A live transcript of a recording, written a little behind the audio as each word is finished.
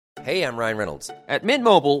Hey, I'm Ryan Reynolds. At Mint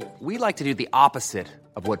Mobile, we like to do the opposite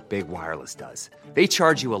of what Big Wireless does. They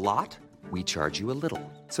charge you a lot, we charge you a little.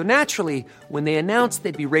 So naturally, when they announced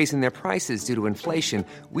they'd be raising their prices due to inflation,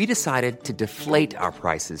 we decided to deflate our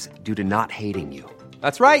prices due to not hating you.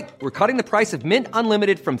 That's right. We're cutting the price of Mint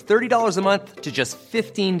Unlimited from $30 a month to just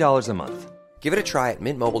 $15 a month. Give it a try at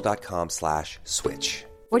mintmobile.com/switch.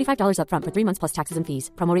 $45 up front for 3 months plus taxes and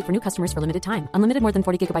fees. Promo rate for new customers for limited time. Unlimited more than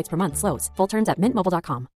 40 gigabytes per month. Slows full terms at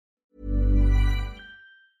mintmobile.com.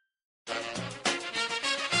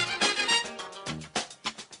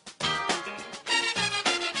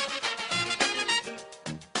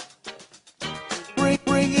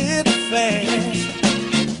 Bring it fast.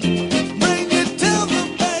 Bring it to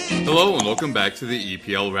the bank. Hello and welcome back to the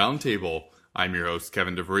EPL Roundtable. I'm your host,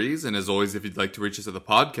 Kevin DeVries, and as always, if you'd like to reach us at the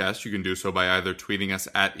podcast, you can do so by either tweeting us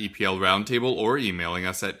at EPL Roundtable or emailing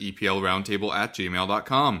us at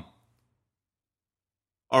eplroundtable@gmail.com.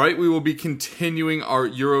 Alright, we will be continuing our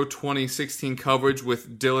Euro 2016 coverage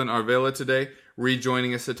with Dylan Arvela today,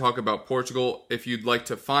 rejoining us to talk about Portugal. If you'd like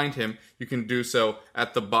to find him, you can do so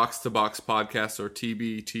at the Box to Box Podcast or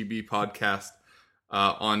TBTB Podcast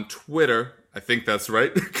on Twitter. I think that's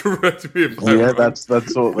right. Correct me if I'm wrong. That's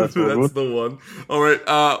That's the one. All right.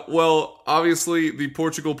 Well, obviously, the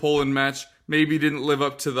Portugal-Poland match maybe didn't live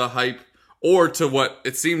up to the hype or to what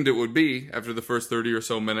it seemed it would be after the first 30 or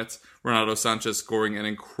so minutes. Renato Sanchez scoring an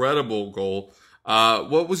incredible goal.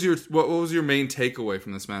 What was your main takeaway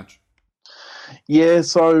from this match? Yeah,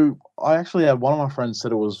 so I actually had one of my friends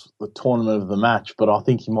said it was the tournament of the match, but I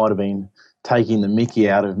think he might have been taking the mickey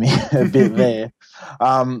out of me a bit there.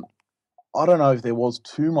 I don't know if there was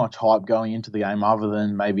too much hype going into the game other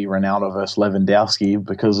than maybe Ronaldo versus Lewandowski,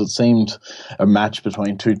 because it seemed a match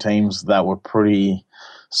between two teams that were pretty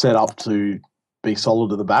set up to be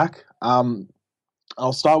solid at the back.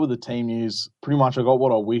 I'll start with the team news. Pretty much I got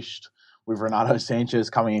what I wished with Renato Sanchez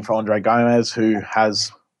coming in for Andre Gomez, who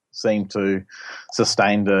has seemed to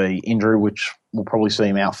sustain the injury, which will probably see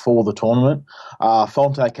him out for the tournament.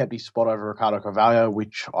 Fonte kept his spot over Ricardo Carvalho,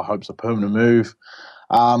 which I hope is a permanent move.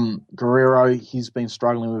 Guerrero, he's been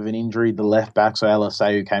struggling with an injury. The left back, so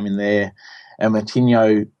LSA, came in there. And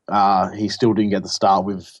Moutinho, he still didn't get the start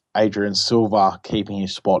with Adrian Silva keeping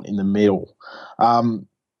his spot in the middle.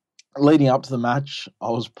 Leading up to the match,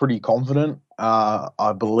 I was pretty confident.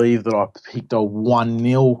 I believe that I picked a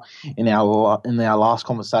 1-0 in our last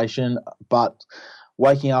conversation, but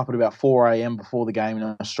waking up at about 4 a.m. before the game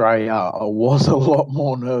in Australia, I was a lot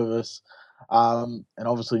more nervous. And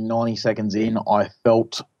obviously 90 seconds in, I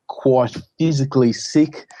felt quite physically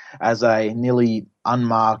sick as a nearly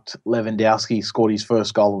unmarked Lewandowski scored his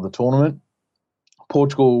first goal of the tournament.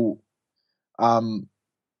 Portugal, for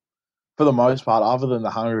the most part, other than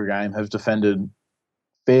the Hungary game, have defended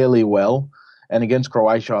fairly well. And against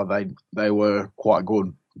Croatia, they were quite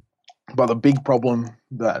good. But the big problem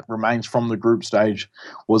that remains from the group stage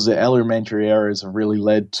was the elementary errors have really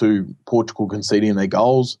led to Portugal conceding their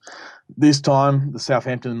goals. This time, the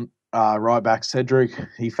Southampton right back Cedric,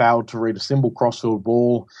 he failed to read a simple crossfield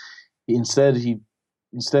ball. Instead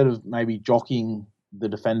of maybe jockeying the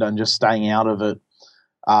defender and just staying out of it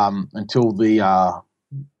until the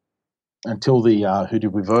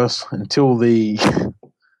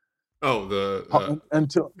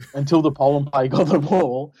Poland player got the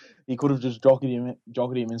ball, he could have just jockeyed him.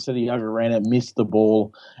 Instead, he overran it, missed the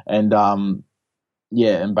ball, and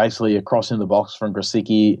basically a cross in the box from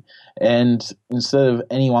Grosicki. And instead of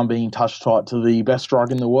anyone being touch tight to the best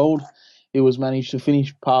striker in the world, it was managed to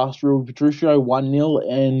finish past Rui Patricio 1-0,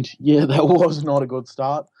 and that was not a good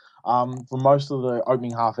start. For most of the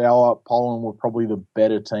opening half hour, Poland were probably the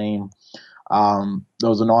better team. There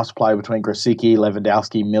was a nice play between Grosicki,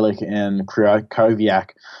 Lewandowski, Milik, and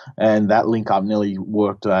Krychowiak, and that link-up nearly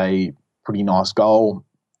worked a pretty nice goal.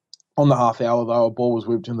 On the half hour, though, a ball was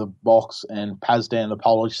whipped in the box, and Pazdan, the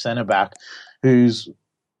Polish centre-back, who's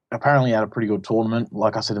apparently had a pretty good tournament.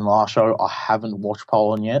 Like I said in the last show, I haven't watched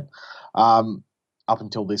Poland yet. Up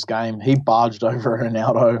until this game, he barged over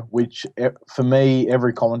Ronaldo, which for me,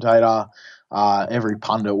 every commentator, every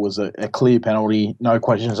pundit was a clear penalty, no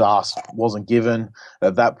questions asked, wasn't given.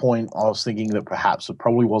 At that point, I was thinking that perhaps it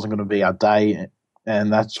probably wasn't going to be our day,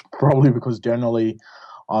 and that's probably because generally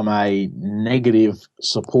I'm a negative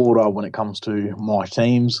supporter when it comes to my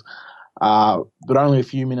teams. But only a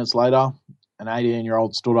few minutes later, an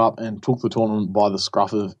 18-year-old stood up and took the tournament by the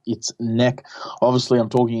scruff of its neck. Obviously, I'm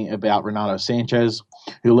talking about Renato Sanchez,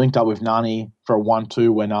 who linked up with Nani for a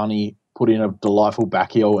 1-2 where Nani put in a delightful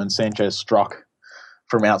back heel and Sanchez struck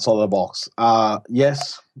from outside the box.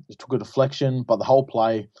 Yes, it took a deflection, but the whole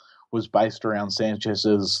play was based around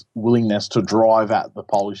Sanchez's willingness to drive at the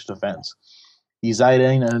Polish defence. He's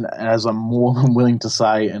 18, and as I'm more than willing to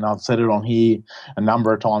say, and I've said it on here a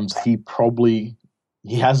number of times, he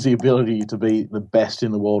has the ability to be the best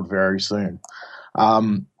in the world very soon.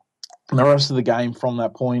 And the rest of the game from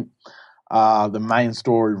that point, the main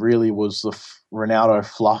story really was Ronaldo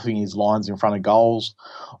fluffing his lines in front of goals.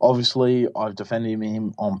 Obviously, I've defended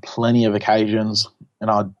him on plenty of occasions, and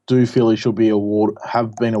I do feel he should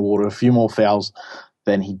have been awarded a few more fouls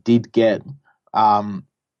than he did get.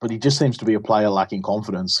 But he just seems to be a player lacking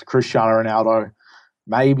confidence. Cristiano Ronaldo,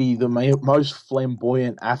 maybe the most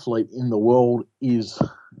flamboyant athlete in the world, is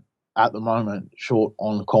at the moment short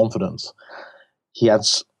on confidence. He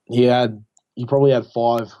probably had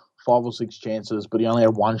five or six chances, but he only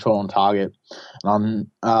had one shot on target. And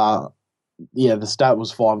the stat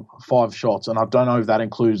was five shots, and I don't know if that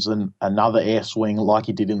includes another air swing like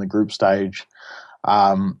he did in the group stage.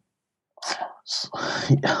 I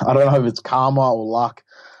don't know if it's karma or luck,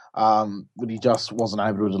 but he just wasn't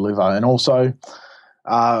able to deliver. And also,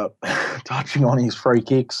 touching on his free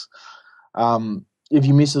kicks, if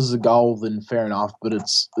he misses a goal, then fair enough, but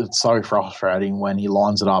it's so frustrating when he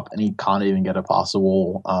lines it up and he can't even get it past the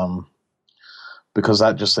wall, because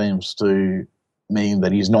that just seems to mean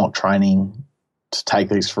that he's not training to take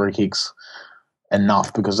these free kicks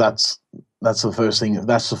enough, because that's the first thing.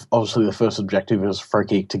 That's obviously the first objective is free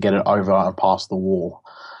kick, to get it over and past the wall.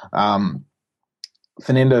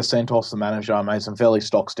 Fernando Santos, the manager, made some fairly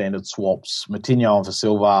stock standard swaps. Moutinho on for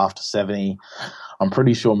Silva after 70. I'm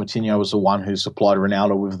pretty sure Moutinho was the one who supplied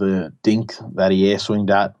Ronaldo with the dink that he air swinged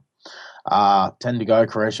at. 10 to go,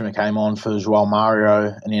 Quaresma came on for João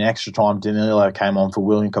Mario, and in extra time, Danilo came on for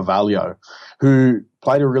William Carvalho, who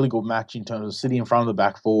played a really good match in terms of sitting in front of the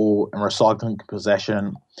back four and recycling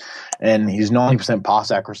possession. And his 90% pass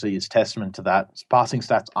accuracy is testament to that. His passing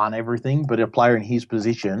stats aren't everything, but a player in his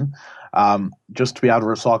position, just to be able to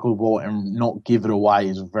recycle the ball and not give it away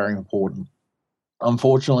is very important.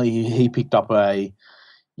 Unfortunately, he picked up a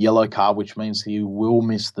yellow card, which means he will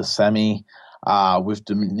miss the semi, with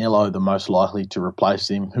Danilo the most likely to replace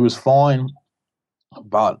him, who was fine,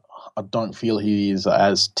 but I don't feel he is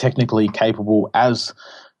as technically capable as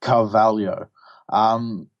Carvalho.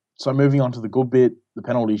 So moving on to the good bit, the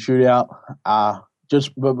penalty shootout.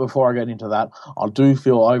 But before I get into that, I do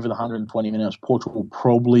feel over the 120 minutes, Portugal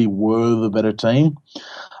probably were the better team.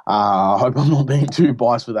 I hope I'm not being too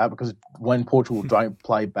biased with that, because when Portugal don't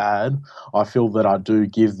play bad, I feel that I do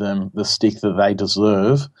give them the stick that they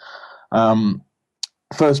deserve.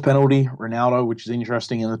 First penalty, Ronaldo, which is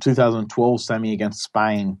interesting. In the 2012 semi against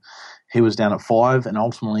Spain, he was down at 5, and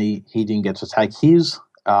ultimately he didn't get to take his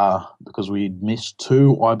because we missed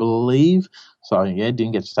 2, I believe. So,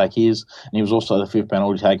 didn't get to take his. And he was also the 5th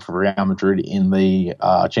penalty take for Real Madrid in the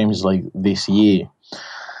Champions League this year.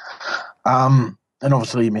 And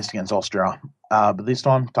obviously he missed against Austria. But this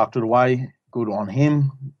time, tucked it away. Good on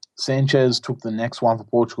him. Sanchez took the next one for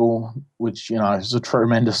Portugal, which, is a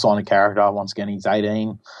tremendous sign of character. Once again, he's 18,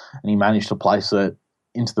 and he managed to place it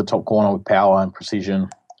into the top corner with power and precision.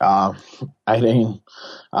 18,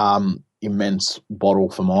 immense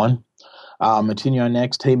bottle for mine. Moutinho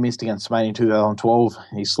next. He missed against Spain in 2012.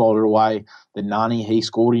 He slotted it away. Then Nani, he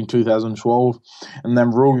scored in 2012. And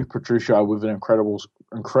then Rui Patricio with an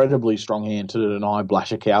incredibly strong hand to deny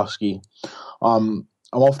Blaszczykowski.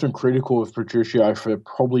 I'm often critical of Patricio for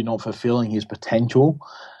probably not fulfilling his potential,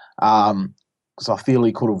 because I feel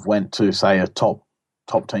he could have went to, say, a top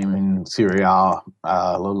team in Serie A,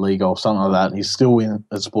 La Liga or something like that. He's still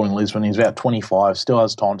at Sporting Lisbon. He's about 25, still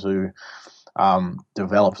has time to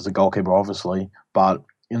develop as a goalkeeper, obviously, but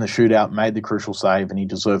in the shootout made the crucial save, and he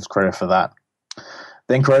deserves credit for that.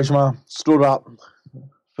 Then Quaresma stood up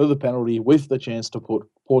for the penalty with the chance to put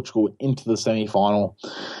Portugal into the semi-final,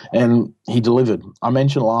 and he delivered. I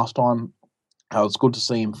mentioned last time how it's good to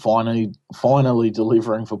see him finally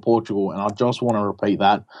delivering for Portugal, and I just want to repeat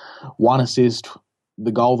that. 1 assist,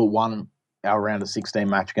 the goal that won our round of 16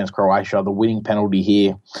 match against Croatia, the winning penalty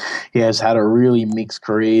here. He has had a really mixed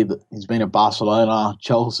career. He's been at Barcelona,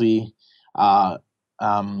 Chelsea, Inter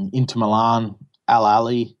Milan, Al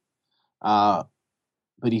Ahly, but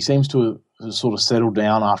he seems to have sort of settled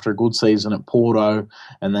down after a good season at Porto,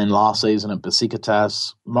 and then last season at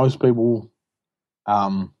Besiktas. Most people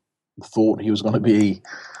thought he was going to be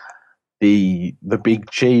the big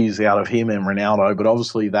cheese out of him and Ronaldo, but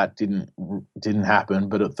obviously that didn't happen.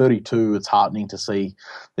 But at 32, it's heartening to see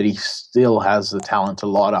that he still has the talent to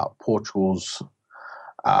light up Portugal's,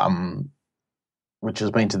 which has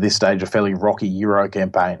been to this stage a fairly rocky Euro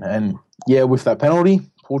campaign. And with that penalty,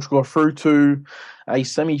 Portugal are through to a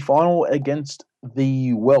semi-final against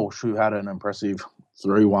the Welsh, who had an impressive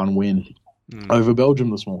 3-1 win over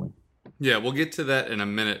Belgium this morning. Yeah, we'll get to that in a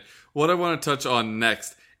minute. What I want to touch on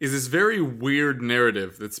next is this very weird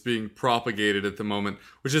narrative that's being propagated at the moment,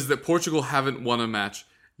 which is that Portugal haven't won a match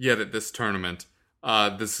yet at this tournament.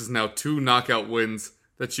 This is now 2 knockout wins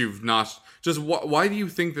that you've notched. Just why do you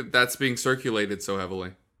think that that's being circulated so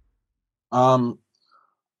heavily? I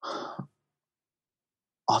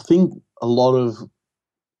think a lot of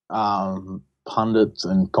pundits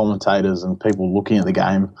and commentators and people looking at the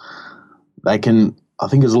game, I think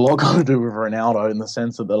there's a lot got to do with Ronaldo in the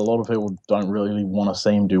sense that a lot of people don't really want to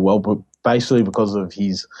see him do well, but basically because of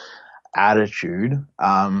his attitude.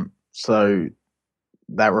 So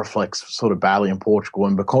that reflects sort of badly in Portugal,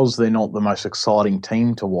 and because they're not the most exciting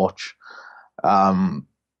team to watch,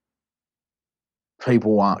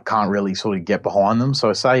 people can't really sort of get behind them.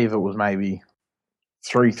 So say if it was maybe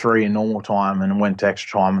 3-3 in normal time and went to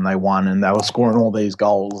extra time and they won and they were scoring all these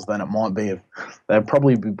goals, then it might be they'd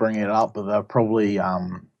probably be bringing it up, but they're probably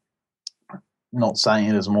not saying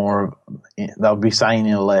it as more. They'll be saying it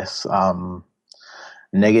in a less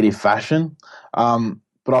negative fashion.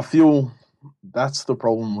 But I feel that's the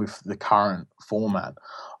problem with the current format.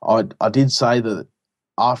 I did say that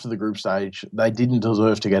after the group stage, they didn't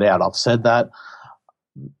deserve to get out. I've said that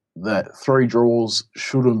 3 draws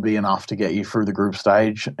shouldn't be enough to get you through the group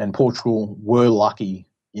stage, and Portugal were lucky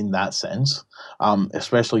in that sense,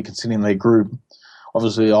 especially considering their group.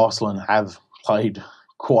 Obviously, Iceland have played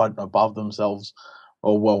quite above themselves,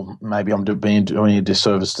 or well, maybe I'm doing a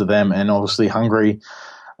disservice to them, and obviously Hungary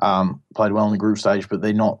played well in the group stage, but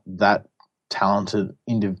they're not that talented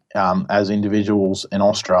as individuals, and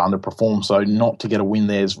Austria underperformed, so not to get a win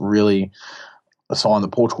there is really a sign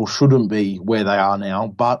that Portugal shouldn't be where they are now,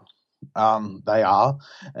 but they are.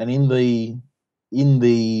 And in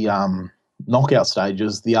the knockout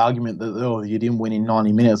stages, the argument that you didn't win in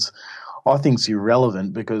 90 minutes, I think is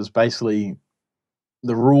irrelevant, because basically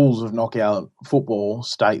the rules of knockout football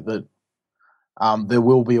state that there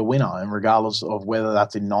will be a winner, and regardless of whether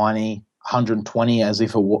that's in 90, 120, as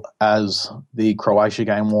the Croatia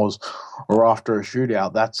game was, or after a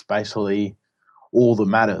shootout, that's basically all that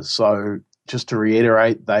matters. So just to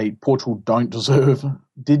reiterate, Portugal didn't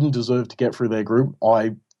deserve to get through their group.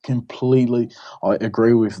 I agree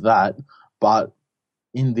with that. But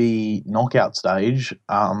in the knockout stage,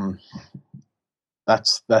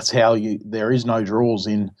 that's how there is no draws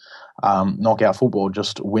in knockout football,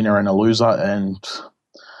 just a winner and a loser, and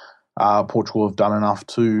Portugal have done enough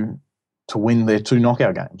to win their 2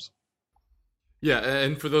 knockout games. Yeah,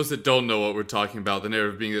 and for those that don't know what we're talking about, the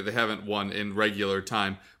narrative being that they haven't won in regular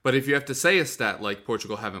time. But if you have to say a stat like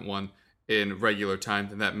Portugal haven't won in regular time,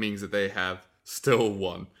 then that means that they have still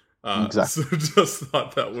won. Exactly. So just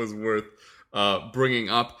thought that was worth bringing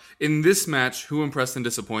up. In this match, who impressed and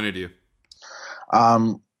disappointed you?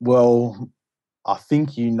 Well, I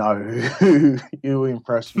think you know who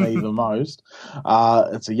impressed me the most.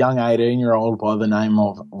 It's a young 18-year-old by the name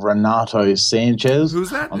of Renato Sanchez. Who's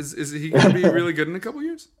that? Is he going to be really good in a couple of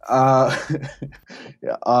years? I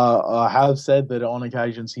have said that on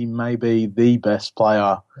occasions he may be the best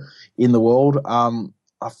player in the world.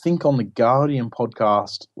 I think on the Guardian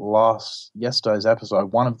podcast yesterday's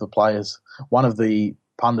episode, one of the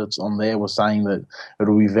pundits on there was saying that it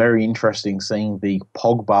will be very interesting seeing the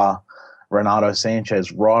Pogba Renato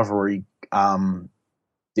Sanchez rivalry down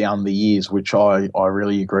the years, which I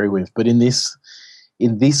really agree with. But in this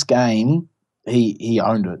game, he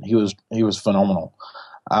owned it. He was phenomenal.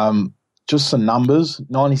 Just some numbers: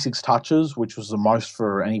 96 touches, which was the most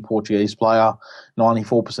for any Portuguese player.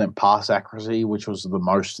 94% pass accuracy, which was the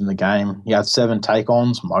most in the game. He had 7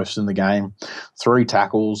 take-ons, most in the game. 3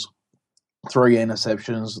 tackles, 3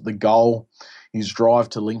 interceptions. The goal, his drive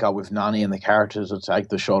to link up with Nani and the character to take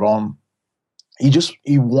the shot on.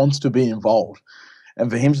 He wants to be involved. And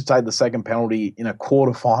for him to take the second penalty in a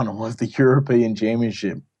quarterfinal of the European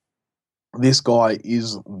Championship, this guy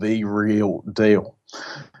is the real deal.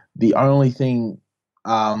 The only thing,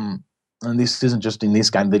 and this isn't just in this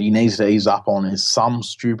game, that he needs to ease up on is some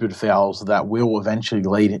stupid fouls that will eventually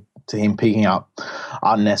lead to him picking up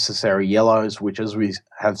unnecessary yellows, which, as we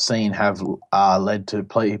have seen, have led to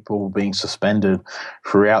people being suspended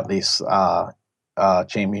throughout this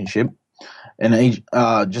championship. And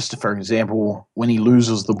just for example, when he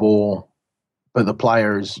loses the ball, but the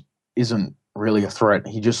player isn't really a threat,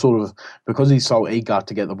 he just sort of, because he's so eager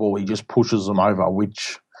to get the ball, he just pushes them over,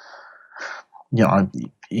 which,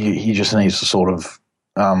 he just needs to sort of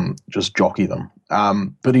just jockey them.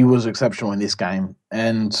 But he was exceptional in this game.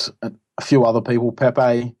 And a few other people,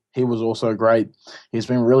 Pepe, he was also great. He's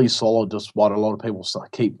been really solid despite a lot of people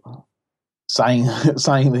keep saying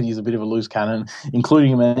saying that he's a bit of a loose cannon,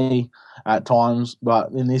 including me at times.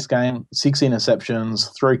 But in this game, 6 interceptions,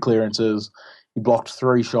 3 clearances. He blocked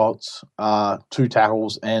 3 shots, 2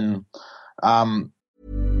 tackles, and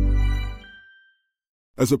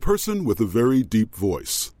As a person with a very deep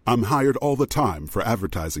voice, I'm hired all the time for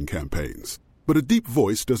advertising campaigns. But a deep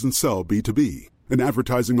voice doesn't sell B2B, and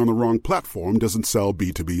advertising on the wrong platform doesn't sell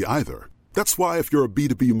B2B either. That's why if you're a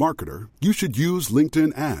B2B marketer, you should use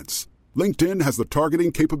LinkedIn ads. LinkedIn has the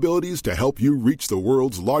targeting capabilities to help you reach the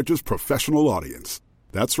world's largest professional audience.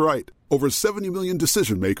 That's right, over 70 million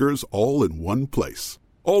decision makers all in one place.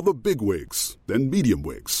 All the big wigs, then medium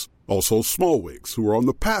wigs, also small wigs who are on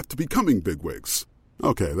the path to becoming big wigs.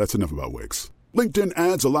 Okay, that's enough about wigs. LinkedIn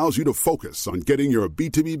ads allows you to focus on getting your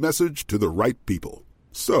B2B message to the right people.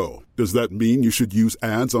 So, does that mean you should use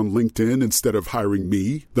ads on LinkedIn instead of hiring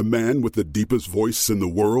me, the man with the deepest voice in the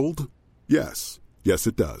world? Yes. Yes,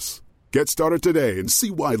 it does. Get started today and see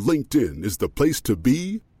why LinkedIn is the place to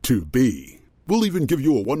be to be. We'll even give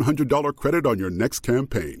you a $100 credit on your next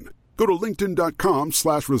campaign. Go to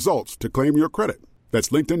linkedin.com/results to claim your credit. That's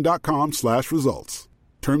linkedin.com/results.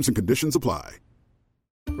 Terms and conditions apply.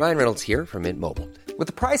 Ryan Reynolds here from Mint Mobile. With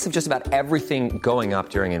the price of just about everything going up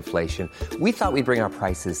during inflation, we thought we'd bring our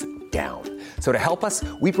prices down. So to help us,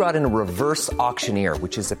 we brought in a reverse auctioneer,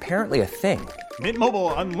 which is apparently a thing. Mint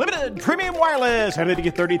Mobile Unlimited Premium Wireless. How to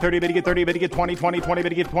get 30, 30, bit to get 30, bit to get 20, 20, 20, bit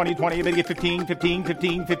to get 20, 20, bit to get 15, 15,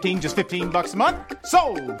 15, 15, just $15 a month?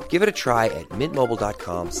 Sold! Give it a try at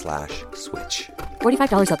mintmobile.com/switch.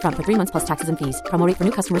 $45 up front for 3 months plus taxes and fees. Promo rate for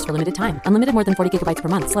new customers for limited time. Unlimited more than 40 gigabytes per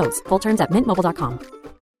month. Slows full terms at mintmobile.com.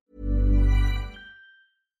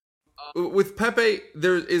 With Pepe,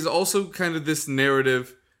 there is also kind of this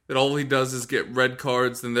narrative that all he does is get red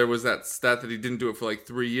cards. And there was that stat that he didn't do it for like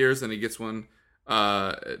 3 years, and he gets one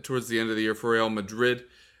towards the end of the year for Real Madrid.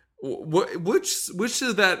 Which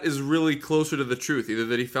of that is really closer to the truth? Either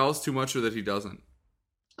that he fouls too much or that he doesn't?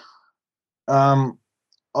 I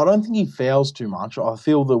don't think he fouls too much. I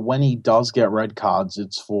feel that when he does get red cards,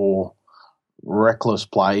 it's for reckless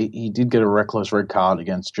play. He did get a reckless red card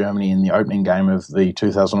against Germany in the opening game of the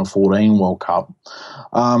 2014 World Cup.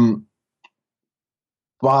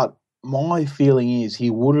 But my feeling is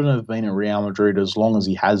he wouldn't have been at Real Madrid as long as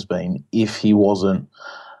he has been if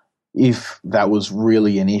that was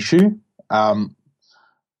really an issue. And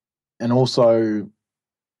also,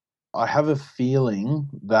 I have a feeling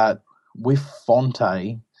that with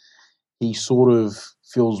Fonte, he sort of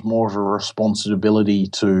feels more of a responsibility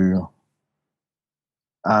to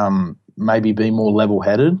maybe be more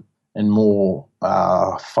level-headed and more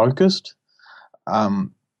focused.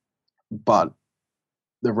 But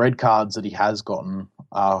the red cards that he has gotten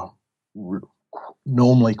are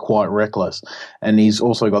normally quite reckless, and he's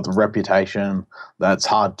also got the reputation that's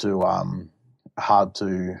hard to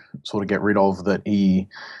sort of get rid of, that he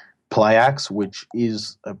play acts, which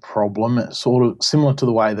is a problem. It's sort of similar to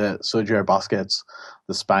the way that Sergio Busquets,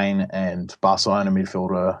 the Spain and Barcelona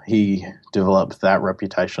midfielder, he developed that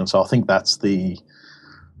reputation. So I think that's the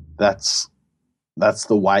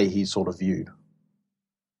way he's sort of viewed.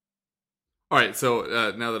 All right, so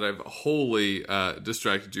now that I've wholly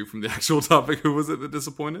distracted you from the actual topic, who was it that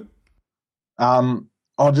disappointed?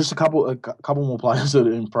 Just a couple more players that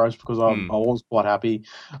impressed, because I was quite happy.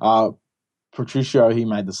 Patricio, he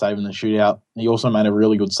made the save in the shootout. He also made a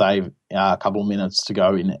really good save a couple of minutes to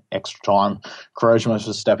go in extra time. Quaresma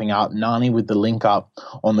was stepping up. Nani with the link up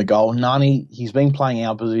on the goal. Nani, he's been playing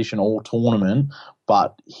out of position all tournament,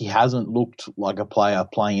 but he hasn't looked like a player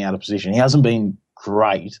playing out of position. He hasn't been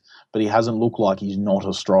great, but he hasn't looked like he's not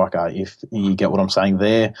a striker, if you get what I'm saying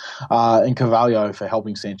there. And Carvalho for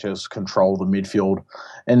helping Sanchez control the midfield.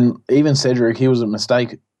 And even Cedric, he was a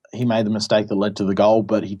mistake. He made the mistake that led to the goal,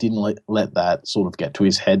 but he didn't let that sort of get to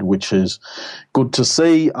his head, which is good to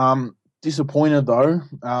see. Disappointed though.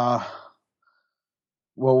 Well,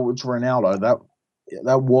 it's Ronaldo. That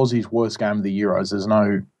was his worst game of the Euros. There's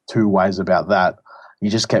no two ways about that. He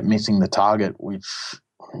just kept missing the target, which,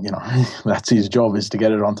 that's his job, is to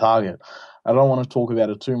get it on target. I don't want to talk about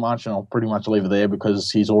it too much, and I'll pretty much leave it there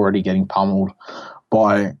because he's already getting pummeled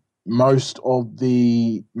by most of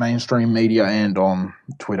the mainstream media and on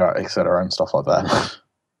Twitter, etc., and stuff like that.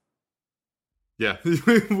 Yeah,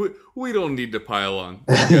 we don't need to pile on.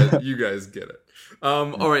 You guys get it.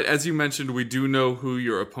 All right, as you mentioned, we do know who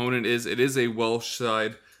your opponent is. It is a Welsh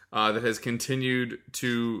side that has continued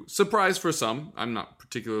to surprise for some. I'm not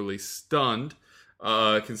particularly stunned,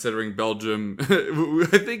 considering Belgium.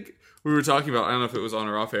 I think we were talking about, I don't know if it was on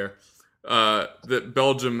or off air, that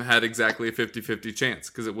Belgium had exactly a 50-50 chance,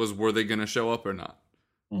 because it was, were they going to show up or not?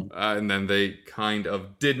 And then they kind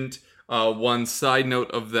of didn't. One side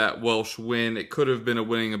note of that Welsh win, it could have been a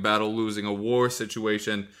winning a battle, losing a war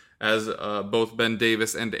situation, as both Ben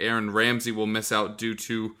Davies and Aaron Ramsey will miss out due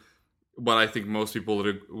to what I think most people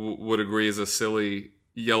would agree is a silly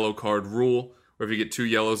yellow card rule, where if you get 2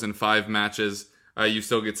 yellows in 5 matches, you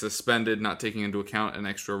still get suspended, not taking into account an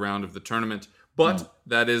extra round of the tournament. But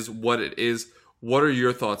that is what it is. What are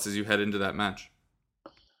your thoughts as you head into that match?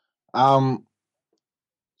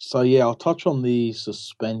 So yeah, I'll touch on the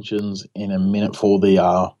suspensions in a minute for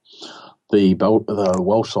the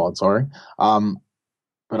Welsh side. Sorry.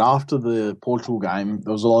 But after the Portugal game,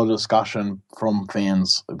 there was a lot of discussion from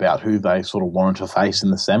fans about who they sort of wanted to face in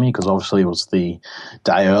the semi, because obviously it was the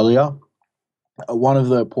day earlier. One of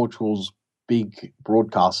the Portugal's big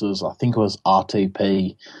broadcasters, I think it was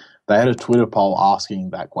RTP, they had a Twitter poll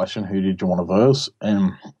asking that question, who did you want to verse?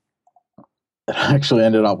 And it actually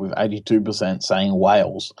ended up with 82% saying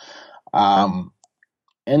Wales. And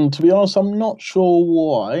to be honest, I'm not sure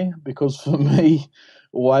why, because for me,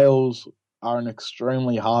 Wales are an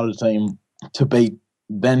extremely harder team to beat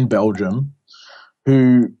than Belgium,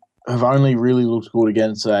 who have only really looked good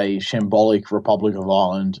against a shambolic Republic of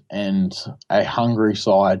Ireland and a hungry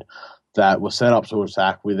side that was set up to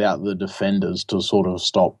attack without the defenders to sort of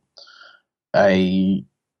stop a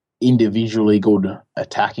individually good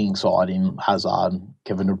attacking side in Hazard,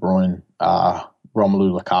 Kevin De Bruyne,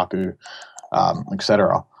 Romelu Lukaku,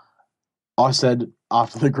 etc. I said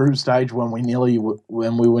after the group stage when we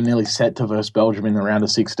were nearly set to verse Belgium in the round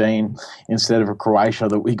of 16 instead of Croatia,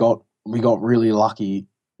 that we got really lucky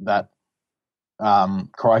that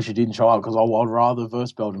Croatia didn't show up, because I'd rather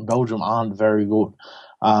verse Belgium. Belgium aren't very good.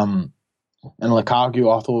 And Lukaku,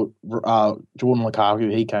 I thought Jordan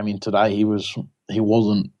Lukaku, he came in today. He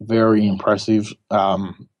wasn't very impressive,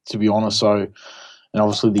 to be honest. So, and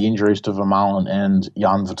obviously the injuries to Vermaelen and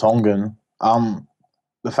Jan Vertonghen.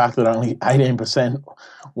 The fact that only 18%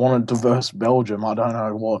 wanted to verse Belgium, I don't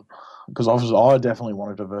know what. Because obviously I definitely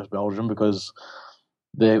wanted to verse Belgium because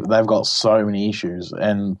they've got so many issues,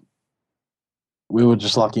 and we were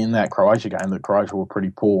just lucky in that Croatia game that Croatia were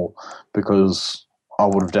pretty poor, because I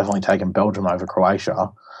would have definitely taken Belgium over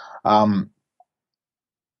Croatia. But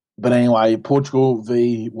anyway, Portugal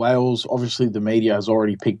v Wales, obviously the media has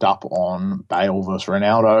already picked up on Bale versus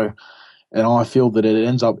Ronaldo, and I feel that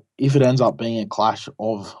if it ends up being a clash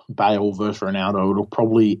of Bale versus Ronaldo, it'll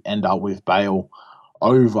probably end up with Bale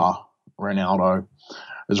over Ronaldo,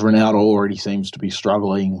 as Ronaldo already seems to be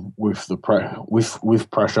struggling with with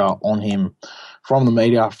pressure on him from the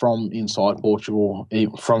media, from inside Portugal,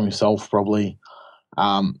 from himself probably,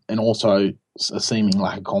 and also a seeming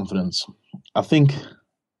lack of confidence. I think,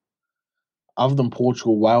 other than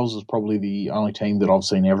Portugal, Wales is probably the only team that I've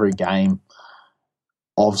seen every game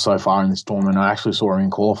of so far in this tournament. I actually saw them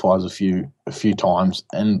in qualifiers a few times,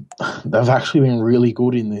 and they've actually been really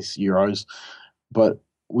good in this Euros, but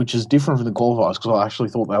which is different from the qualifiers, because I actually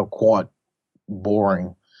thought they were quite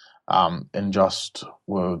boring, and just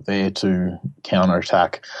were there to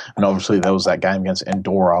counter-attack. And obviously there was that game against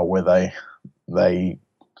Andorra where they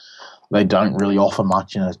don't really offer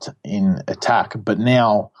much in attack. But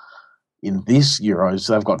now in this Euros,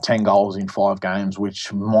 they've got 10 goals in 5 games,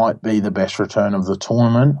 which might be the best return of the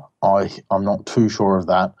tournament. I'm not too sure of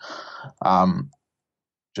that.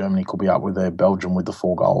 Germany could be up with their Belgium with the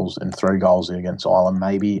 4 goals and 3 goals against Ireland,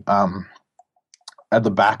 maybe. At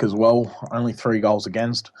the back as well, only 3 goals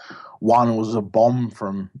against. One was a bomb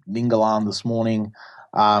from Ningalan this morning,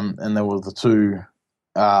 and there were the 2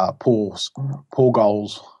 poor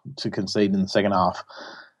goals to concede in the second half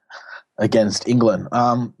against England.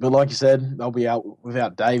 But like you said, they'll be out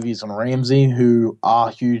without Davies and Ramsey, who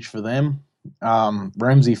are huge for them.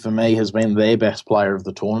 Ramsey, for me, has been their best player of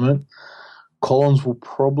the tournament. Collins will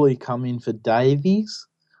probably come in for Davies.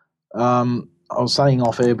 I was saying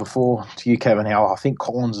off air before to you, Kevin, how I think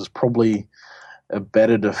Collins is probably a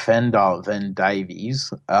better defender than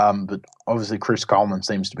Davies. But obviously Chris Coleman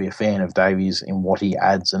seems to be a fan of Davies in what he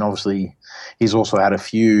adds. And obviously he's also had a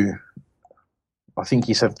few, I think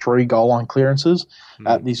he's had 3 goal line clearances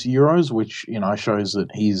at this Euros, which, shows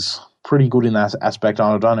that he's pretty good in that aspect. And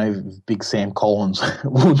I don't know if Big Sam Collins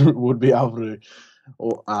would be able to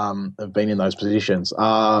have been in those positions.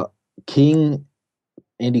 Andy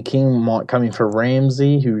King might come in for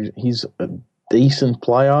Ramsey, he's a decent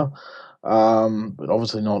player, but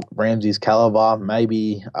obviously not Ramsey's caliber.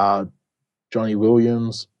 Maybe Johnny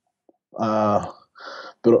Williams, but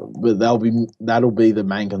that'll be the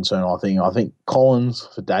main concern. I think Collins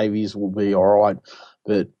for Davies will be all right,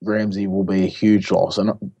 but Ramsey will be a huge loss.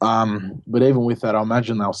 And but even with that, I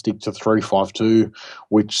imagine they'll stick to 3-5-2,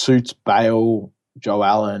 which suits Bale Joe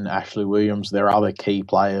Allen, Ashley Williams, they're other key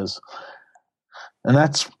players. And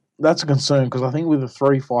that's a concern because I think with the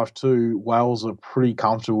 3-5-2, Wales are pretty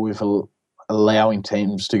comfortable with allowing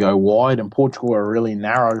teams to go wide, and Portugal are a really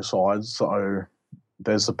narrow side, so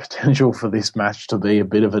there's a potential for this match to be a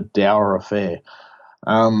bit of a dour affair.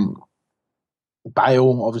 Bale,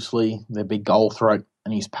 obviously, their big goal threat,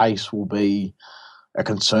 and his pace will be a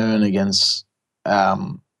concern against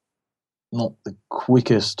not the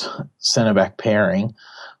quickest centre-back pairing,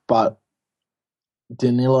 but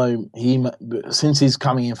Danilo, since he's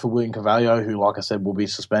coming in for William Carvalho, who, like I said, will be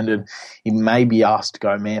suspended, he may be asked to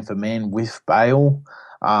go man-for-man with Bale.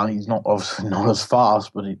 He's obviously not as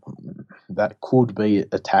fast, but that could be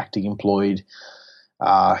a tactic employed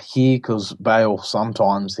here because Bale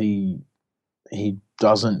sometimes he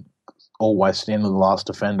doesn't always stand with the last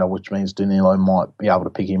defender, which means Danilo might be able to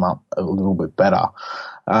pick him up a little bit better.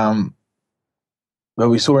 But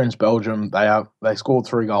we saw against Belgium, they scored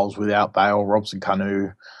 3 goals without Bale. Robson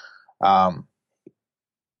Kanu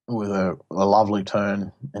with a lovely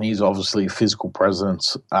turn, and he's obviously a physical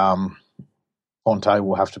presence. Fonte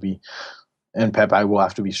will have to be, and Pepe will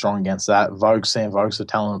have to be strong against that. Sam Vokes, a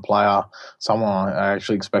talented player, someone I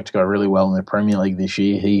actually expect to go really well in the Premier League this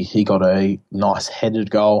year. He got a nice headed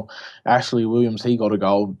goal. Ashley Williams, he got a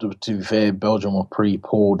goal. To be fair, Belgium were pretty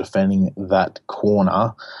poor defending that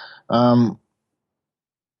corner.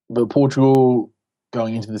 But Portugal,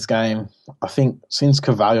 going into this game, I think since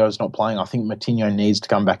Carvalho's not playing, I think Moutinho needs to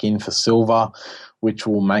come back in for Silva, which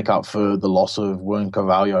will make up for the loss of William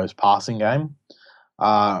Carvalho's passing game.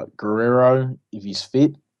 Guerrero, if he's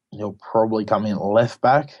fit, he'll probably come in left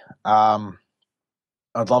back. I'd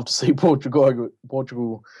love to see Portugal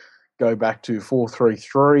go back to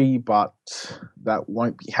 4-3-3, but that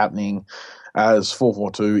won't be happening as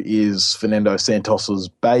 4-4-2 is Fernando Santos's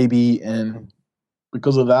baby, and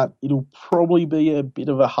because of that, it'll probably be a bit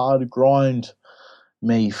of a hard grind,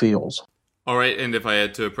 me feels. All right, and if I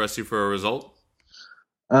had to press you for a result?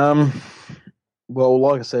 Well,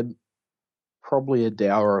 like I said, probably a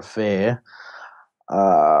dour affair.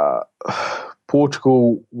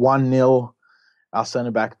 Portugal 1-0, our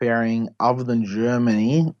centre-back pairing, other than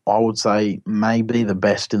Germany, I would say maybe the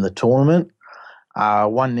best in the tournament.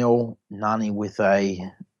 1-0, Nani with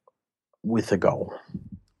a goal.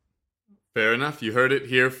 Fair enough. You heard it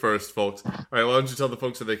here first, folks. All right, why don't you tell the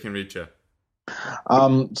folks so they can reach you?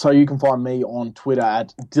 So you can find me on Twitter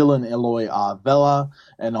at Dylan Eloy Arvella,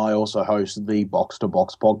 and I also host the Box to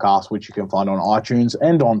Box podcast, which you can find on iTunes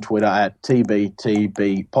and on Twitter at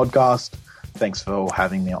TBTB Podcast. Thanks for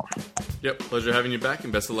having me on. Yep, pleasure having you back,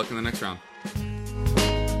 and best of luck in the next round.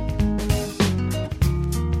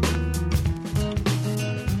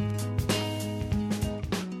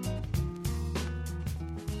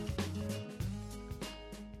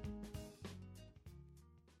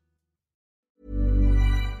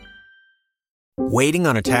 Waiting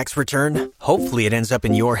on a tax return? Hopefully it ends up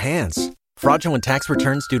in your hands. Fraudulent tax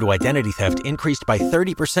returns due to identity theft increased by 30%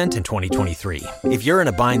 in 2023. If you're in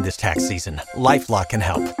a bind this tax season, LifeLock can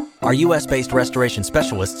help. Our U.S.-based restoration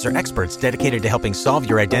specialists are experts dedicated to helping solve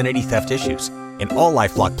your identity theft issues. And all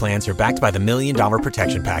LifeLock plans are backed by the $1 Million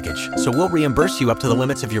Protection Package. So we'll reimburse you up to the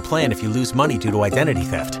limits of your plan if you lose money due to identity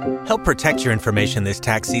theft. Help protect your information this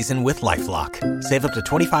tax season with LifeLock. Save up to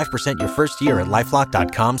 25% your first year at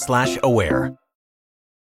LifeLock.com/aware.